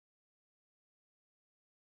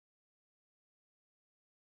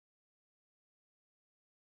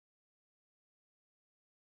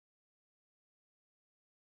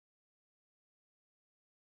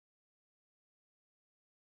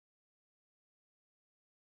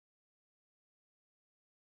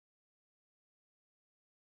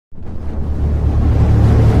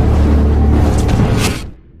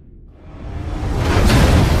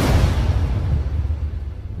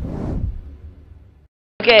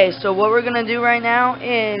Okay, so what we're gonna do right now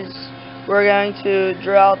is we're going to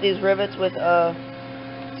drill out these rivets with a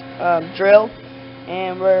drill,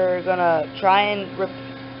 and we're gonna try and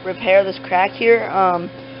repair this crack here.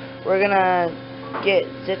 We're gonna get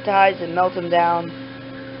zip ties and melt them down.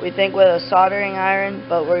 We think with a soldering iron,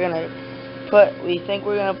 but we think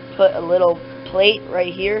we're gonna put a little plate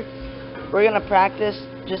right here. We're gonna practice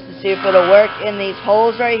just to see if it'll work in these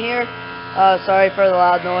holes right here. Sorry for the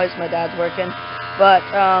loud noise, my dad's working. But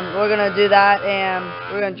we're going to do that, and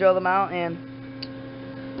we're going to drill them out, and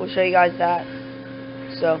we'll show you guys that.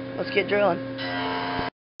 So, let's get drilling.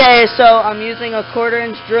 Okay, so I'm using a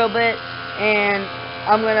 1/4-inch drill bit, and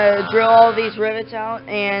I'm going to drill all these rivets out,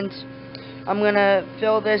 and I'm going to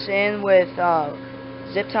fill this in with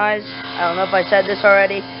zip ties. I don't know if I said this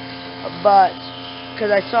already, but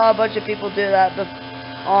because I saw a bunch of people do that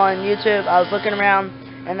on YouTube, I was looking around,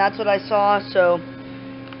 and that's what I saw, so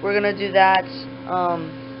we're going to do that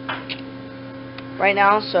right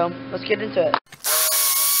now, so let's get into it.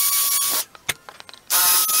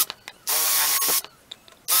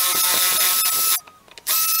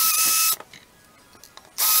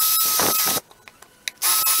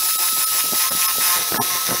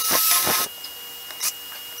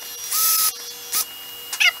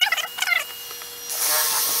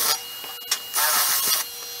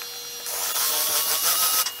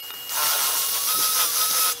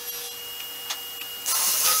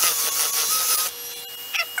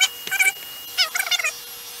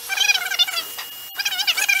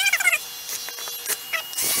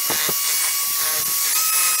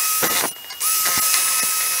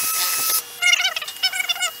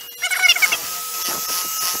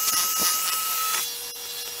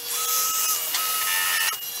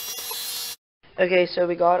 Okay, so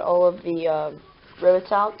we got all of the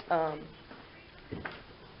rivets out.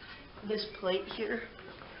 This plate here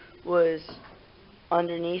was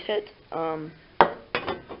underneath it.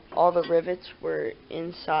 All the rivets were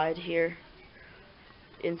inside here,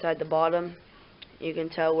 inside the bottom. You can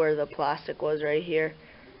tell where the plastic was right here,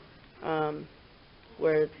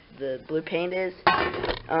 where the blue paint is.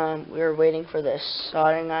 We were waiting for the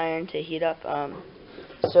soldering iron to heat up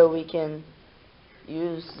so we can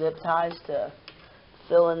use zip ties to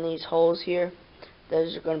fill in these holes here.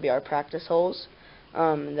 Those are going to be our practice holes,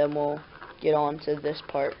 and then we'll get on to this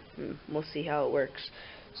part and we'll see how it works.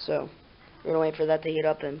 So we're going to wait for that to heat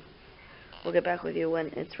up, and we'll get back with you when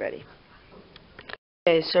it's ready.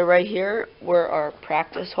 Okay, so right here were our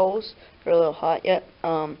practice holes. They're a little hot yet.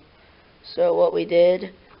 So what we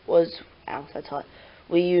did was, ow, that's hot.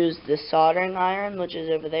 We used the soldering iron, which is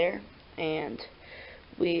over there, and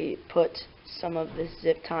we put some of this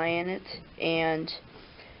zip tie in it, and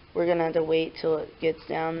we're going to have to wait till it gets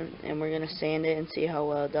down, and we're going to sand it and see how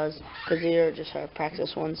well it does, because these are just our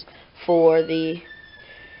practice ones for the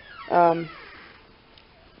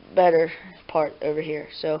better part over here.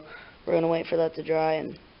 So we're going to wait for that to dry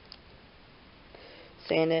and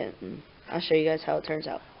sand it, and I'll show you guys how it turns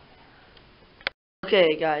out.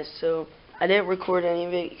 Okay guys, so I didn't record any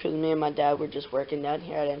of it because me and my dad were just working down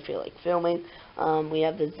here. I didn't feel like filming. We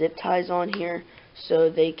have the zip ties on here so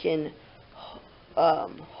they can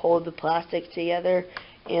hold the plastic together,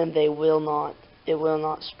 and it will not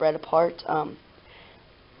spread apart.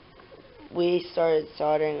 We started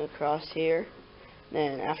soldering across here.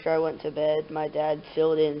 Then after I went to bed, my dad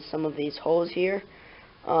filled in some of these holes here.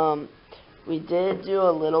 We did do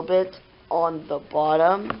a little bit on the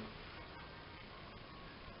bottom,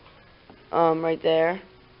 right there.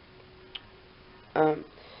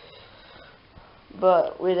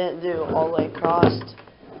 But we didn't do all the way across.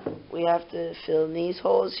 We have to fill in these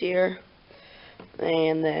holes here,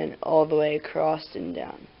 and then all the way across and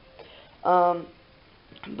down.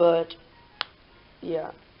 But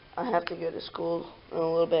yeah, I have to go to school in a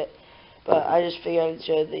little bit, but I just figured I'd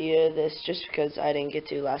show you this just because I didn't get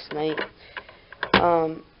to last night.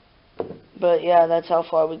 But yeah, that's how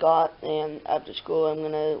far we got, and after school I'm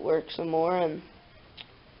gonna work some more, and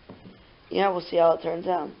yeah, we'll see how it turns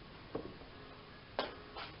out.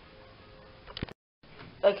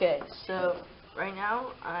 Okay, so right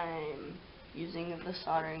now I'm using the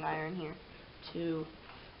soldering iron here to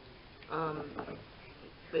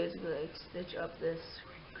basically like stitch up this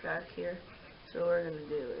crack here. So what we're gonna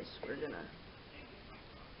do is we're gonna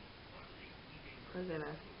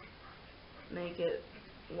make it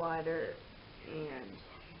wider, and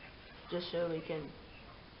just so we can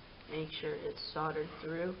make sure it's soldered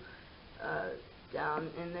through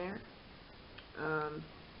down in there.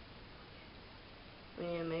 We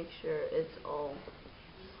need to make sure it's all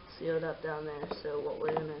sealed up down there. So what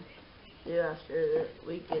we're gonna do after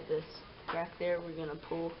we get this crack there, we're gonna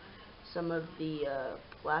pull some of the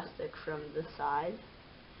plastic from the side,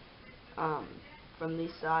 from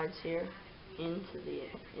these sides here into the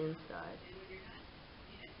inside,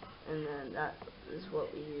 and then that is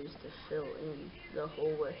what we use to fill in the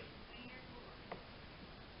hole with.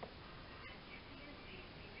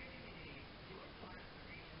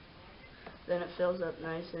 Then it fills up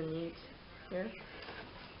nice and neat here,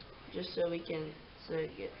 just so we can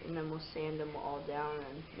and then we'll sand them all down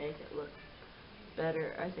and make it look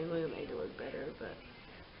better. I think we'll make it look better, but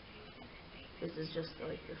this is just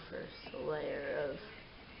like the first layer of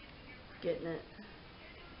getting it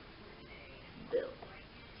built,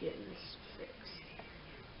 getting this fixed.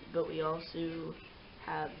 But we also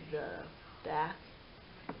have the back,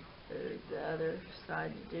 or the other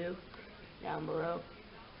side to do down below.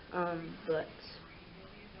 But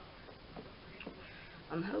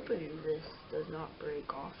I'm hoping this does not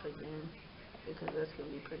break off again, because that's going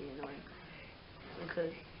to be pretty annoying.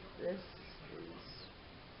 Because this is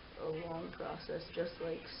a long process, just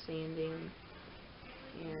like sanding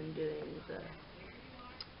and doing the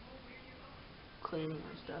cleaning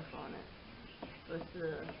and stuff on it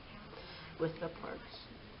with the parts.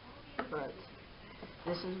 But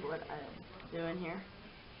this is what I'm doing here,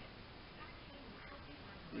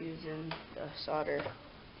 using the solder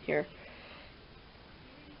here.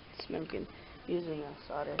 Smoking, using a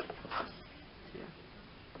solder here.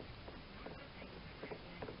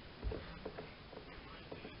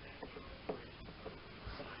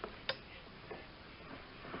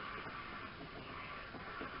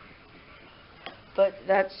 But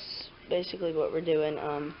that's basically what we're doing.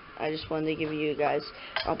 I just wanted to give you guys,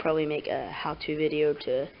 I'll probably make a how-to video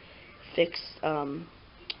to fix the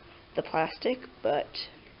plastic, but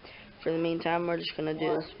for the meantime we're just going to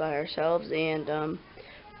do this by ourselves, and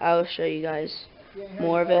I will show you guys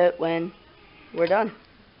more of it when we're done.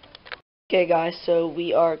 Okay guys, so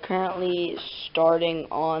we are currently starting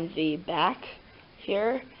on the back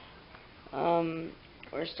here.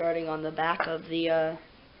 We're starting on the back of the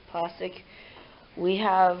plastic. We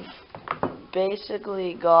have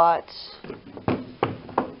basically got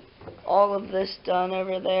all of this done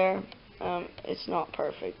over there. It's not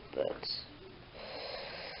perfect, but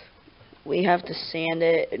we have to sand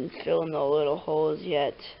it and fill in the little holes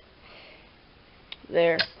yet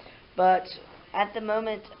there. But at the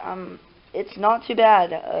moment, it's not too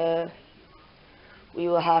bad. We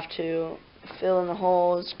will have to fill in the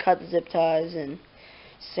holes, cut the zip ties, and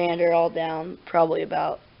sand it all down, probably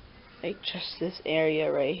about like just this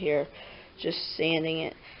area right here, just sanding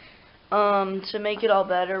it. To make it all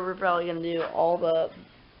better, we're probably gonna do all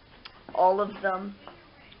of them,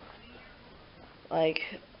 like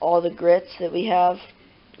all the grits that we have.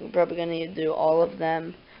 We're probably gonna need to do all of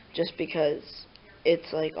them, just because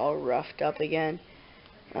it's like all roughed up again.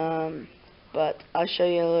 But I'll show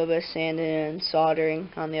you a little bit of sanding and soldering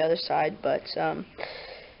on the other side. But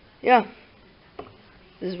yeah,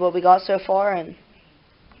 this is what we got so far, and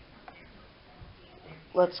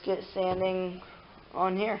let's get sanding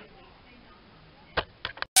on here.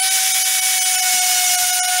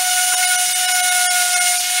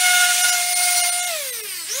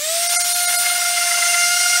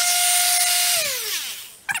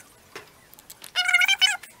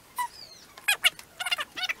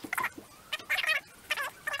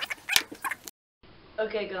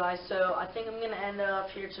 Okay guys, so I think I'm going to end it up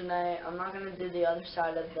here tonight. I'm not going to do the other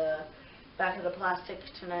side of the back of the plastic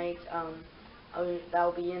tonight. That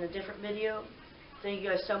will be in a different video. Thank you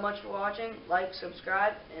guys so much for watching. Like,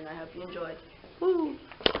 subscribe, and I hope you enjoyed. Woo!